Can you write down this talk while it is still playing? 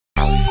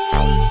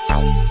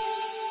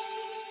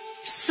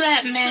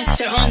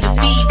Slapmaster on the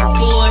beat,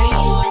 boy.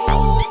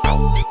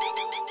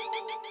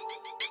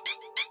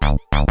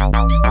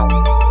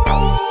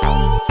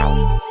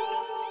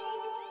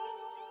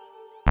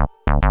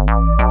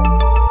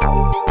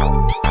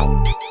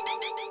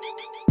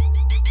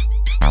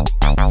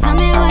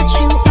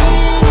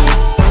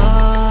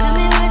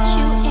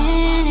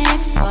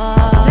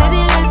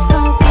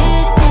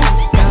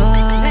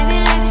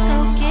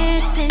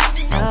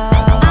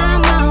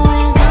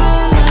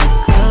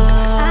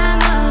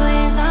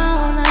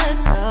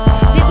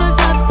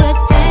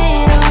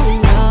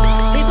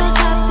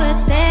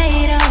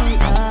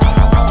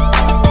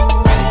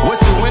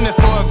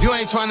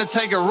 Trying to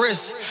take a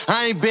risk.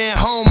 I ain't been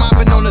home, I've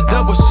been on a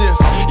double shift.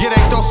 Yeah,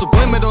 they throw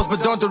subliminals, but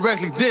don't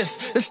directly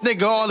diss. This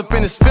nigga all up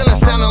in his feelings,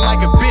 sounding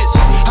like a bitch.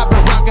 I've been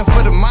rocking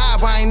for the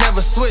mob, I ain't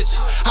never switch.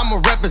 I'ma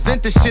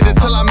represent this shit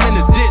until I'm in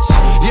the ditch.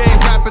 Yeah,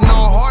 ain't rapping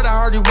all hard, I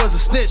heard he was a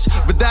snitch,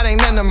 but that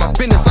ain't none of my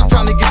business. I'm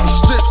trying to get the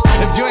strips.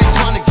 If you ain't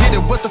trying to get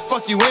it, what the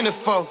fuck you in it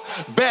for?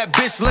 Bad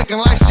bitch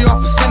looking like she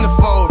off a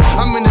centerfold.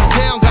 I'm in the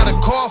town, got a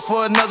call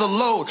for another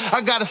load.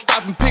 I gotta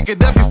stop and pick it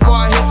up before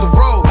I hit the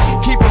road.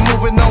 Keep it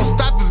moving, don't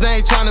stop if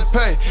they ain't trying to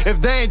pay.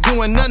 If they ain't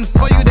doing nothing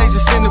for you, they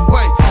just in the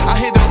way. I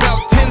hit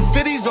about 10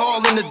 cities all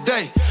in a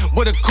day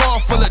with a car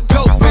full of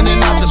dope in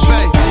and out the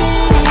bay.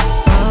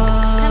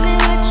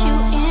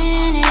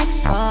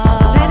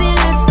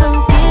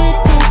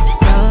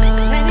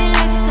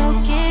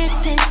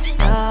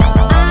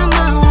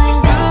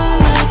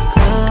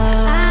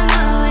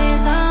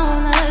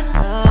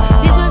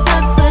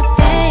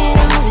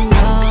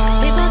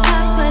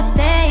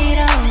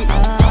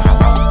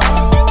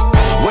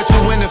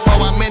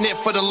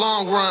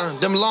 Run.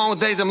 Them long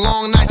days, them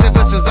long nights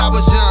ever since I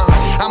was young.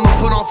 I'ma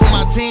put on for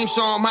my team,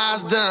 show them how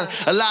it's done.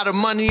 A lot of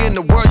money in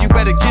the world, you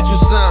better get you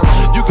some.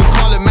 You can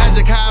call it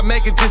magic, how I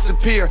make it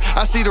disappear.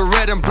 I see the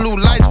red and blue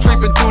lights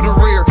creeping through the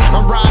rear.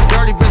 I'm riding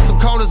dirty, been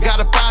some corners, got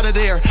up out of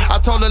there. I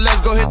told her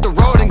let's go hit the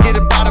road and get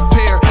it by the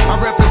pair.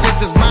 I represent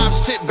this mob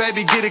shit,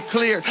 baby, get it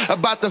clear.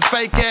 About the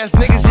fake ass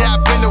niggas, yeah,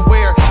 I've been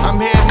aware. I'm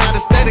heading out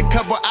of state, a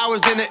couple hours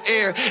in the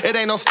air. It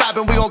ain't no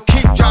stopping, we gon'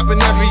 keep dropping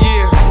every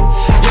year.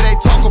 Yeah, they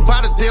talk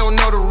about it, they don't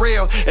know the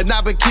real. And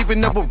I've been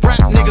keeping up with rap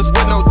niggas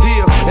with no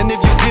deal. And if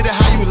you get it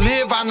how you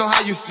live, I know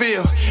how you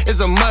feel. It's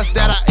a must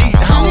that I eat,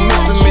 I don't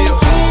miss a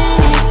meal.